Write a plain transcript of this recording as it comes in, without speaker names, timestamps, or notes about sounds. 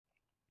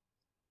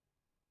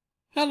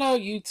Hello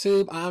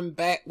YouTube, I'm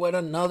back with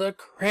another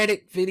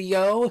credit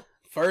video.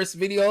 First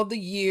video of the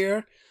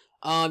year.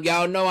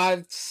 Y'all know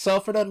I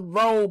suffered a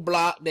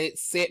roadblock that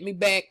set me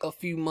back a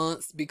few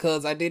months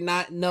because I did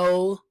not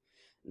know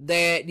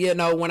that,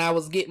 when I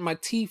was getting my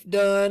teeth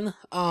done.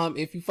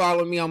 If you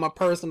follow me on my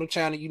personal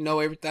channel, you know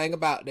everything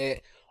about that.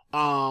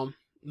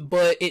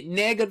 But it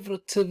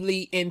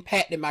negatively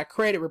impacted my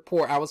credit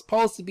report. I was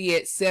supposed to be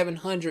at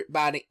 700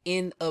 by the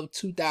end of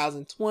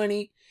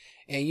 2020.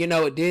 And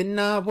it did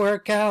not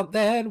work out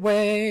that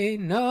way.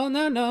 No,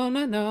 no, no,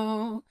 no,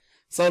 no.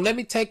 So let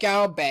me take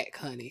y'all back,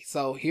 honey.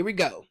 So here we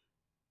go.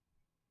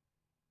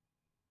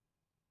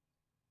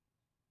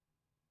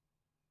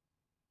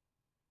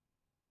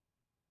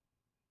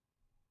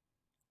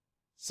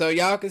 So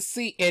y'all can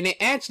see, and it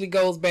actually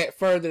goes back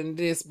further than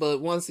this, but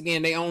once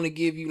again, they only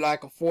give you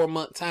like a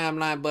 4-month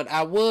timeline. But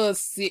I was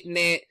sitting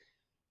at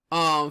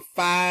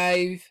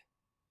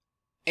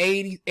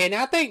 580, and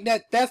I think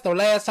that's the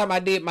last time I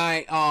did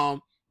my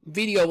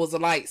video was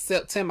like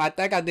September. I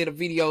think I did a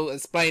video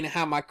explaining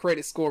how my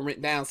credit score went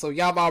down, so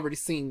y'all have already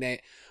seen that.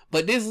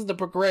 But this is the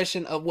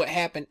progression of what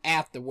happened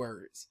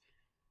afterwards.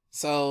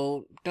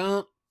 So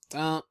dump,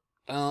 dump,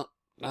 dump,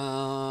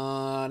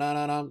 dump,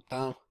 dump, dump,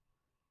 dump.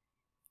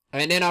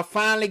 And then I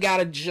finally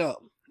got a jump.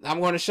 I'm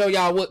going to show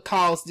y'all what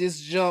caused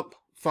this jump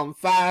from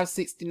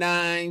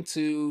 569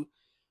 to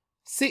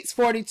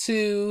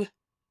 642.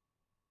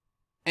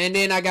 And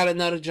then I got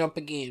another jump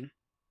again.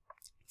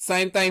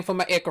 Same thing for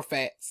my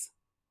Equifax.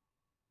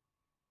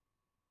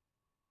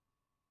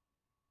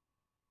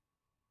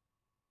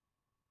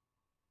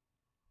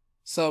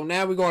 So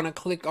now we're going to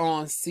click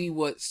on see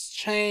what's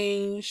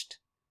changed.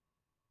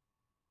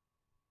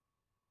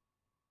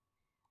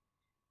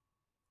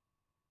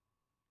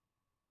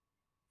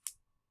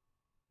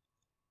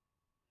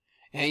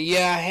 And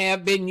yeah, I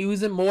have been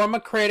using more of my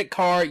credit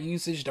card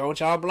usage. Don't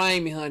y'all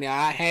blame me, honey.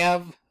 I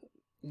have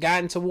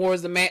gotten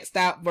towards the maxed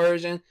out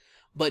version.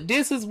 But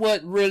this is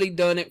what really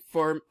done it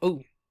for...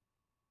 Ooh.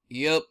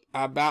 Yep,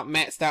 I about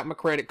maxed out my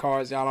credit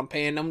cards, y'all. I'm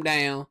paying them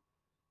down.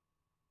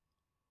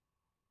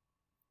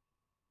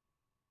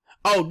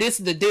 Oh, this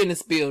is the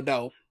dentist bill,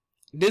 though.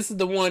 This is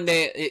the one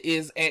that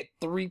is at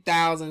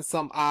 $3,000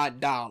 some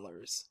odd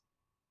dollars.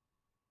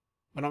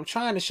 But I'm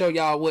trying to show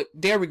y'all what...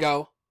 There we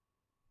go.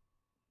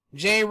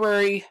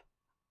 January,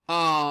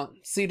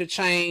 see the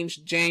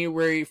change,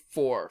 January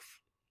 4th.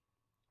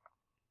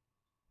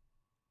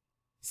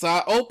 So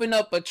I opened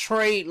up a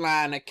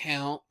tradeline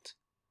account,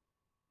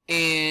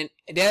 and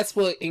that's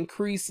what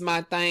increased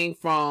my thing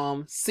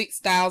from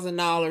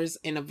 $6,000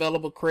 in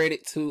available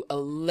credit to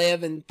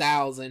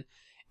 $11,000.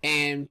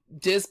 And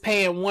just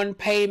paying one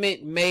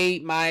payment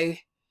made my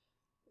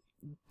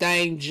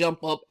thing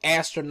jump up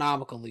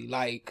astronomically.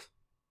 Like,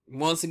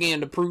 once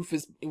again, the proof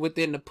is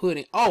within the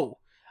pudding. Oh,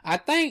 I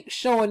think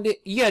showing it.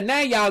 Yeah, now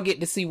y'all get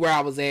to see where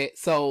I was at.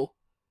 So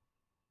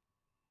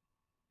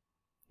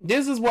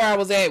this is where I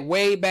was at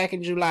way back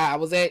in July. I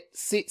was at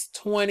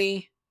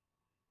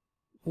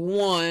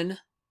 621.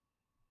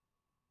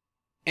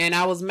 And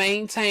I was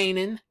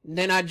maintaining.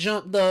 Then I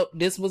jumped up.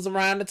 This was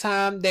around the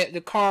time that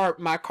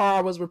my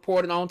car was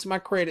reported onto my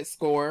credit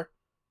score.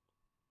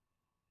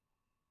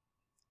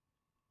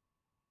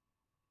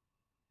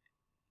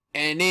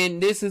 And then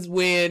this is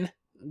when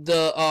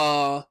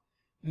the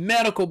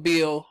medical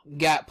bill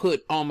got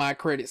put on my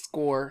credit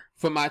score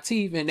for my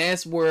teeth, and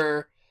that's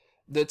where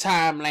the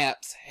time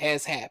lapse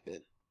has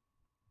happened.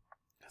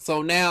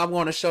 So now I'm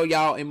going to show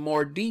y'all in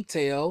more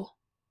detail.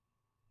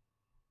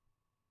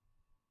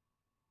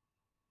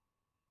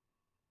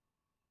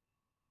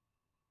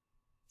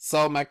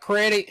 So my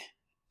credit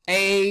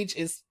age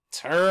is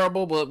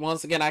terrible, but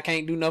once again, I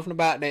can't do nothing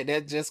about that.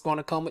 That's just going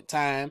to come with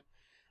time.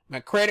 My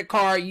credit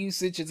card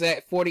usage is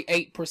at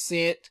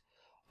 48%.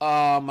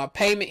 My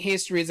payment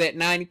history is at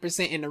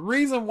 90%. And the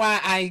reason why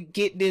I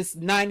get this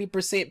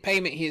 90%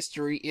 payment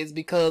history is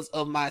because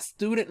of my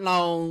student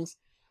loans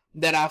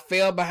that I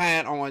fell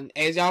behind on.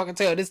 As y'all can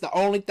tell, this is the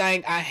only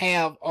thing I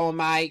have on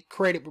my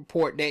credit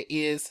report that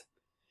is,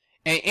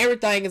 and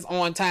everything is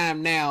on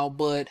time now,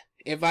 but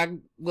if I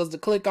was to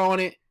click on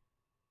it,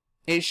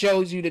 it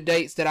shows you the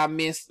dates that I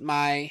missed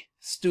my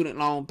student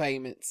loan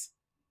payments.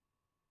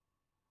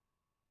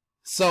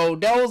 So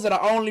those are the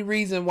only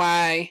reason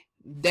why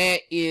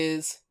that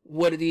is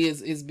what it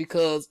is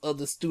because of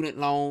the student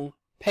loan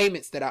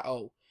payments that I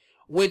owe,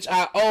 which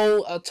I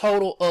owe a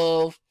total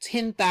of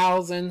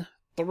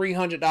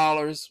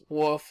 $10,300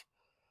 worth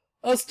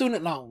of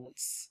student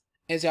loans,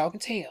 as y'all can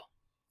tell.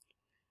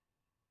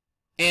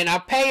 And I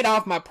paid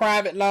off my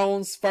private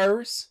loans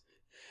first.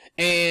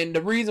 And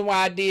the reason why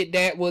I did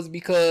that was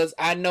because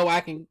I know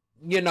I can,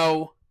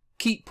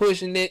 keep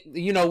pushing it.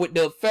 With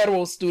the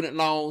federal student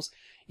loans,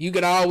 you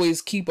can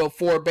always keep a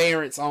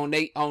forbearance on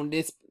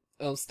this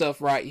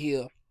stuff right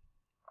here.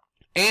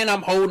 And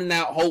I'm holding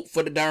out hope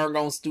for the darn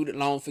gone student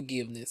loan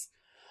forgiveness.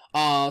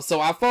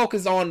 So I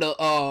focused on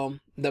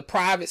the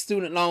private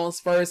student loans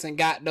first and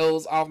got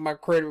those off my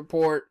credit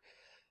report.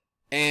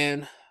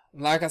 And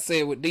like I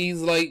said, with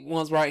these late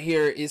ones right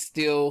here, it's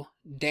still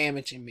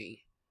damaging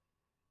me.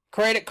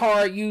 Credit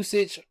card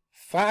usage,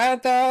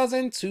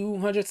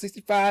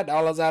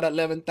 $5,265 out of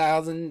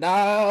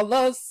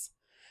 $11,000.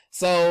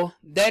 So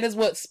that is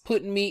what's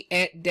putting me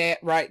at that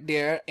right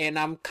there. And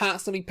I'm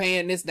constantly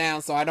paying this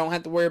down, so I don't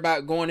have to worry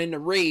about going in the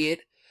red.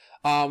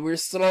 We're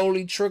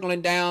slowly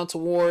trickling down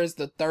towards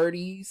the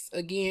 30s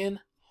again.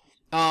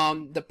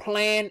 The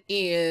plan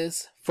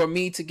is for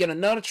me to get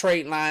another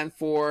trade line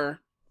for,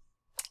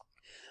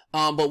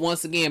 but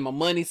once again, my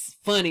money's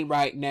funny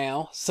right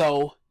now.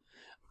 So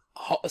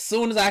as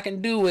soon as I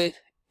can do it,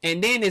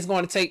 and then it's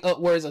going to take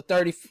upwards of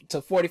 30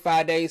 to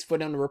 45 days for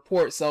them to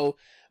report. So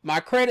my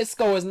credit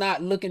score is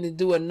not looking to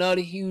do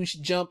another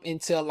huge jump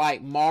until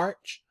like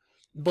March.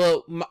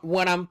 But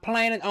what I'm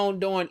planning on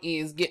doing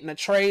is getting a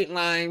trade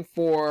line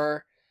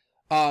for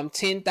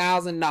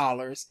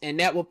 $10,000, and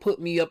that will put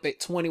me up at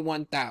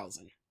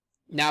 $21,000.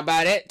 Now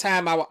by that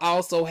time I will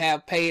also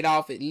have paid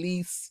off at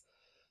least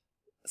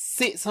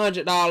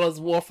 $600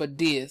 worth of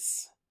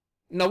this.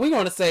 No, we're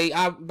going to say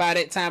by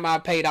that time I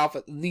paid off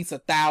at least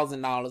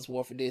 $1,000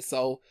 worth of this.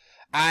 So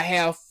I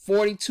have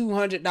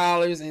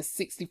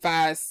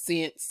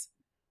 $4,200.65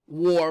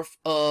 worth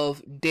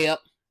of debt.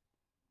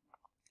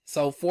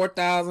 So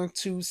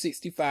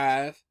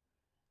 $4,265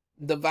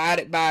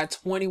 divided by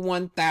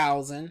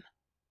 21,000.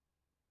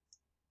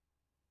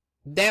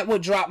 That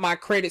would drop my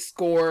credit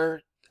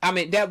score. I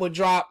mean, that would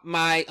drop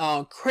my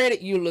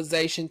credit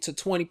utilization to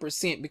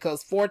 20%,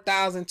 because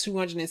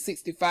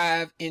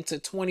 4,265 into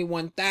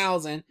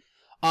 21,000,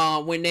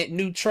 when that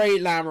new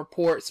trade line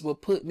reports, will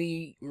put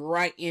me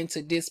right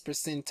into this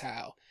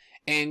percentile.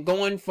 And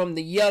going from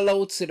the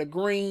yellow to the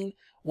green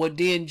will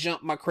then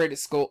jump my credit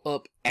score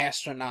up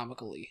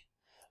astronomically.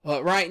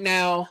 But right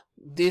now,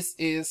 this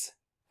is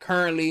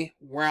currently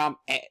where I'm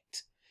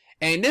at.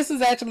 And this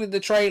is actually the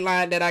trade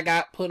line that I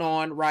got put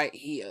on right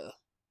here.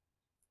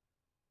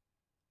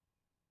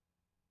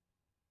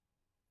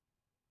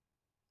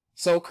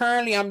 So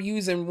currently I'm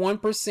using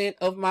 1%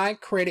 of my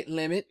credit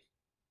limit.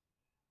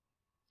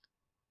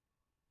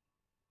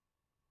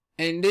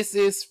 And this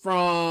is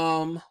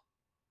from,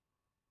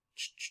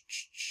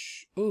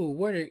 ooh,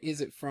 where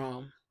is it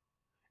from?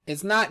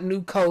 It's not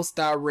New Coast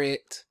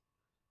Direct.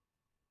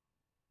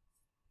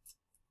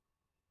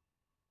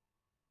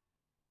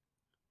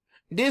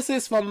 This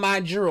is from my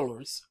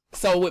jewelers.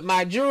 So with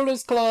my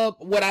jewelers club,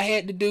 what I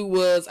had to do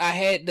was I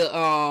had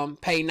to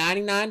pay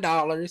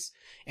 $99.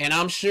 And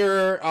I'm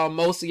sure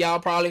most of y'all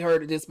probably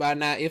heard of this by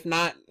now. If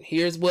not,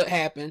 here's what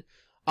happened.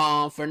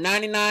 For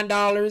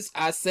 $99,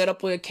 I set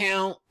up an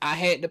account. I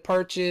had to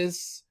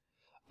purchase,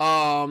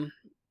 I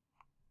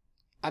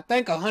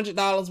think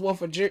 $100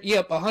 worth of jewelry.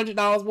 Yep,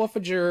 $100 worth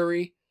of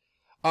jewelry,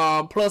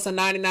 plus a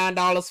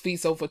 $99 fee.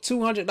 So for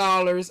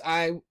 $200,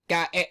 I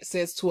got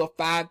access to a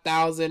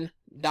 $5,000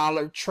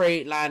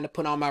 trade line to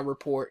put on my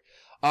report.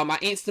 I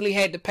instantly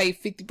had to pay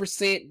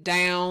 50%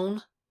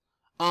 down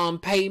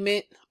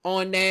payment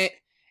on that.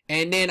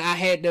 And then I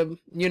had to,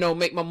 you know,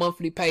 make my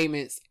monthly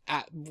payments.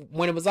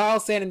 When it was all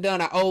said and done,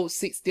 I owed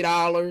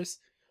 $60.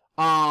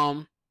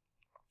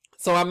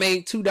 So I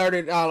made two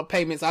 $30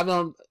 payments. I've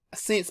done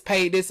since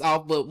paid this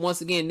off, but once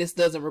again, this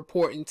doesn't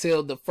report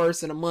until the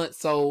first of the month.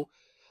 So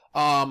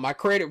my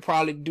credit will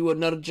probably do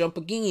another jump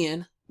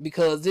again,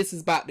 because this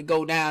is about to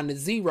go down to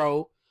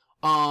zero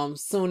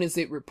soon as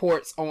it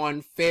reports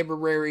on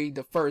February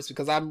the 1st,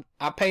 because I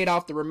paid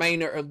off the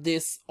remainder of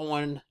this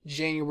on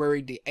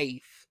January the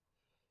 8th.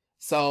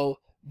 So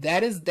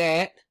that is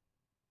that.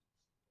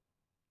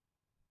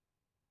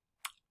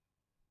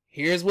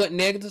 Here's what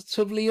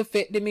negatively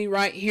affected me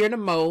right here the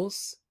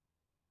most.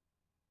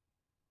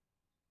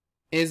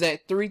 Is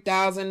that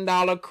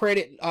 $3,000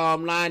 credit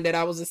line that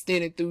I was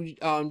extended through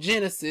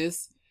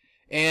Genesis.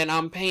 And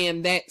I'm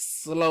paying that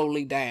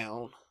slowly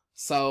down.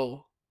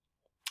 So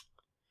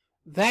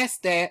that's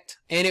that.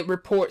 And it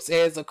reports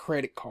as a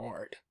credit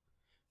card.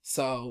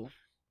 So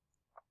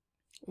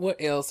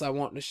what else I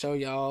want to show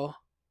y'all?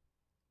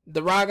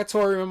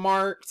 Derogatory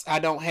remarks, I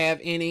don't have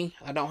any.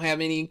 I don't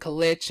have any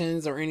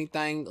collections or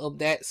anything of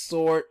that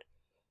sort.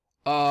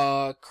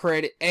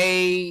 Credit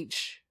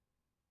age.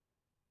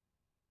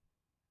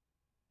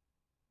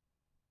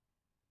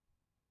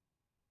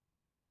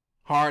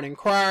 Hard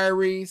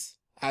inquiries.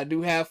 I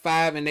do have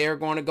 5, and they're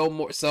going to go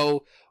more.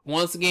 So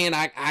once again,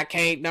 I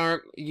can't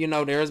darn, you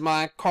know, there's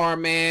my car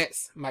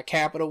mats, my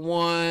Capital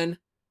One,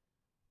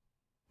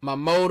 my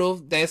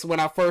motive. That's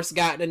when I first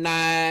got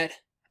denied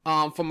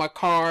for my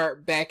car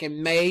back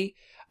in May.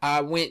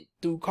 I went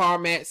through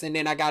CarMax, and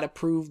then I got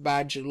approved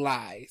by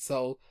July.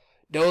 So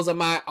those are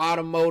my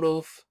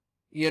automotive,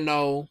 you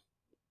know,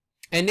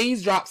 and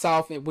these drops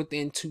off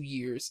within 2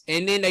 years,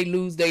 and then they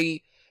lose their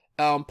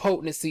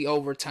potency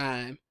over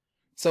time.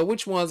 So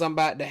which ones I'm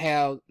about to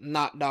have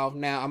knocked off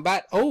now? I'm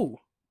about,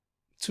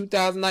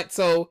 2009.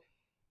 So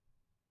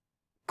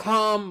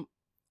come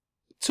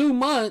 2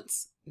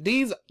 months,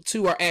 these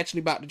 2 are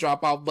actually about to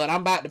drop off, but I'm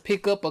about to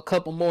pick up a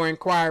couple more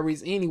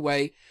inquiries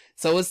anyway.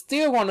 So it's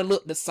still going to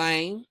look the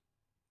same.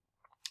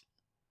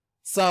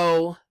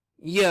 So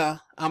yeah,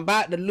 I'm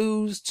about to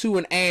lose 2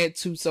 and add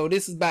 2. So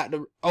this is about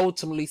to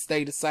ultimately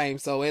stay the same.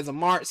 So as of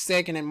March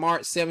 2nd and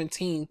March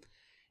 17th,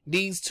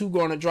 these two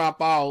going to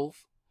drop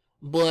off.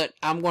 But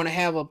I'm going to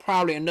have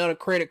probably another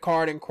credit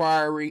card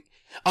inquiry.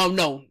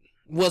 No.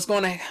 What's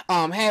going to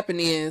happen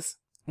is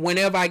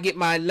whenever I get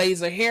my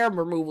laser hair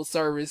removal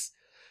service,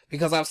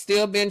 because I've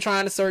still been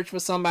trying to search for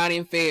somebody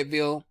in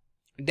Fayetteville,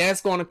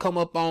 that's going to come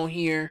up on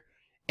here.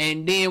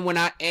 And then when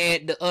I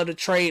add the other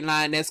trade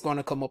line, that's going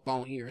to come up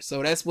on here.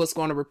 So that's what's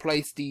going to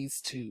replace these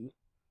two.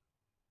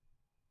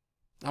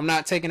 I'm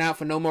not taking out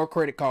for no more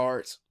credit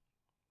cards.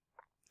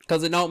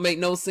 Because it don't make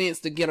no sense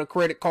to get a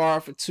credit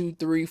card for $200,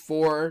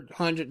 $300,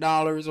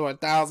 $400 or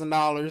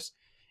 $1,000.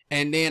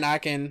 And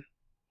then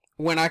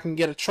when I can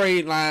get a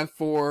trade line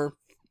for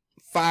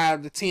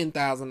 $5,000 to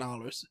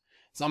 $10,000.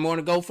 So I'm going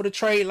to go for the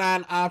trade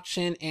line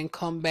option and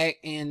come back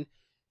and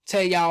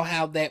tell y'all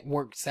how that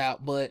works out.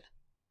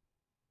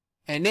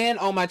 And then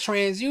on my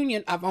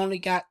TransUnion, I've only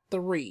got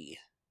 3.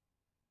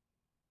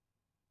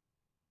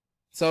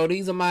 So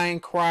these are my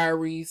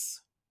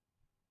inquiries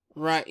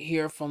right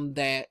here from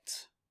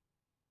that.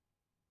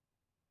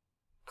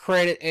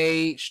 Credit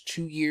age,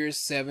 2 years,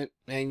 7.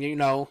 And you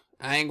know,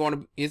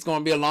 it's going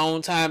to be a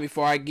long time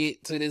before I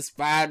get to this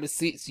 5 to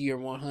 6 year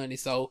 100.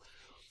 So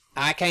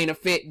I can't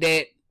affect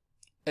that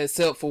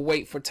except for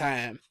wait for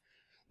time.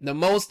 The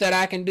most that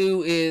I can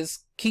do is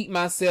keep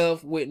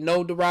myself with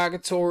no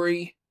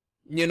derogatory,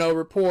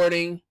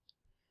 reporting,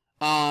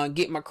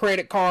 get my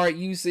credit card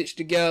usage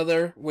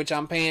together, which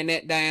I'm paying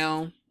that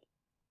down.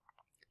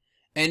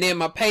 And then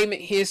my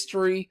payment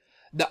history.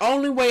 The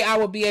only way I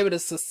would be able to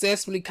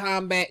successfully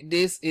combat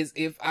this is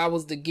if I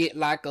was to get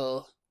like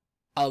a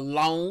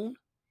loan.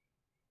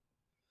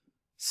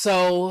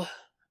 So,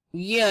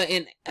 yeah,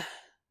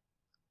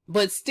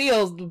 but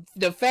still,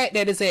 the fact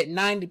that it's at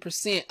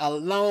 90% a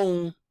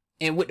loan,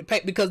 and with the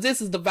pay, because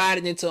this is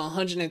divided into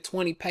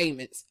 120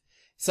 payments.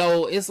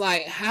 So it's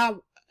like,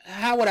 how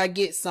would I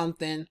get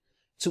something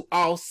to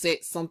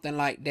offset something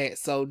like that?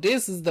 So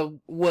this is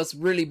what's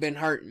really been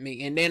hurting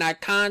me. And then I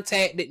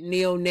contacted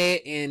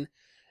NeoNet, and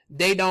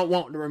they don't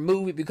want to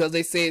remove it because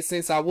they said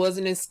since I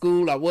wasn't in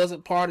school, I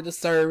wasn't part of the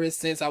service,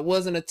 since I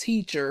wasn't a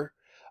teacher,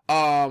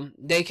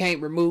 they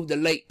can't remove the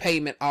late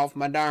payment off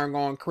my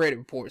darn credit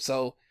report.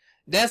 So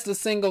that's the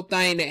single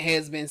thing that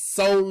has been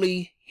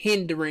solely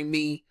hindering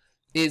me,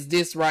 is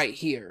this right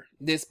here,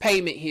 this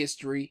payment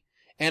history.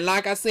 And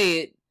like I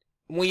said,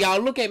 when y'all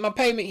look at my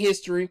payment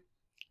history,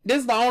 this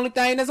is the only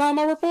thing that's on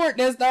my report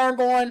that's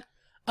darn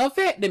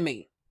affecting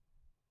me.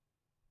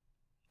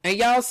 And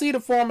y'all see the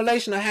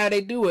formulation of how they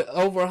do it,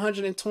 over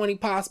 120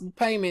 possible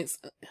payments.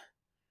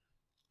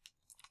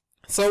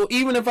 So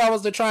even if I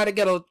was to try to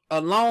get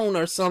a loan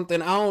or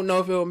something, I don't know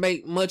if it will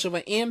make much of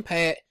an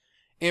impact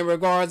in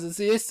regards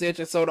to this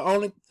situation. So the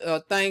only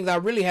things I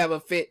really have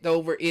effect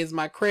over is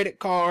my credit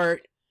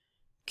card,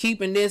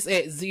 keeping this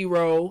at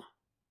 0,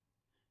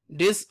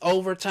 this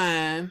over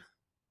time.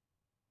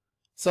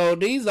 So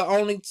these are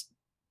only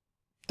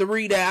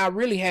 3 that I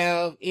really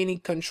have any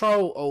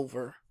control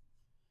over.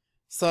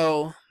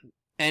 So,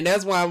 and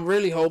that's why I'm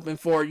really hoping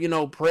for,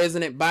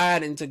 President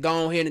Biden to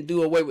go ahead and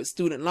do away with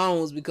student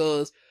loans,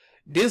 because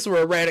this will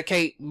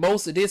eradicate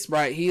most of this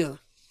right here.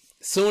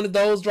 Soon as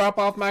those drop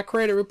off my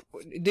credit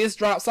report, this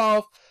drops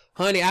off,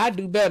 honey, I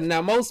do better.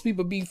 Now, most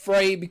people be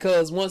afraid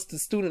because once the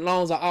student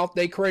loans are off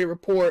their credit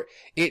report,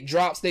 it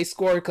drops their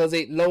score because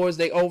it lowers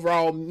their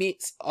overall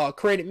mix,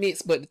 credit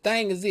mix. But the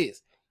thing is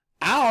this,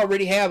 I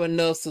already have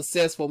enough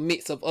successful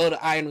mix of other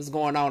items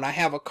going on. I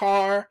have a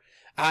car,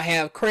 I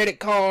have credit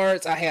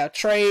cards, I have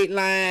trade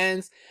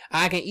lines.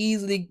 I can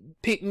easily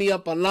pick me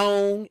up a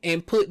loan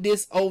and put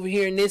this over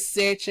here in this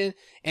section,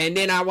 and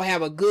then I will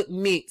have a good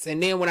mix.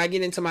 And then when I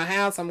get into my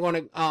house, I'm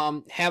going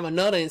to have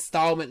another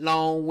installment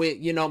loan with,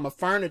 my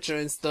furniture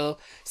and stuff.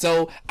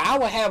 So I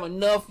will have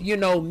enough,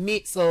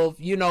 mix of,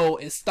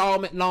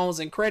 installment loans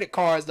and credit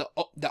cards to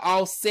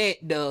offset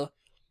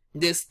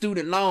this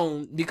student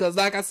loan, because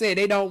like I said,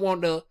 they don't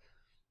want to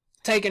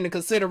take into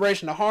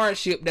consideration the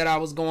hardship that I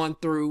was going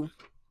through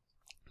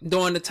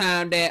during the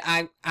time that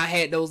I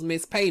had those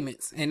missed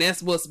payments. And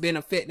that's what's been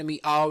affecting me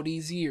all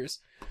these years.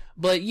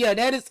 But yeah,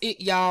 that is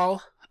it,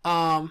 y'all.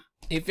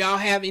 If y'all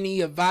have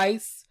any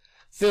advice,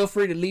 feel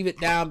free to leave it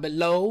down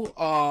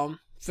below.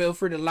 Feel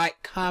free to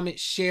like, comment,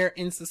 share,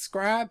 and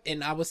subscribe.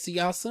 And I will see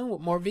y'all soon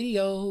with more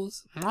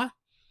videos. Mwah.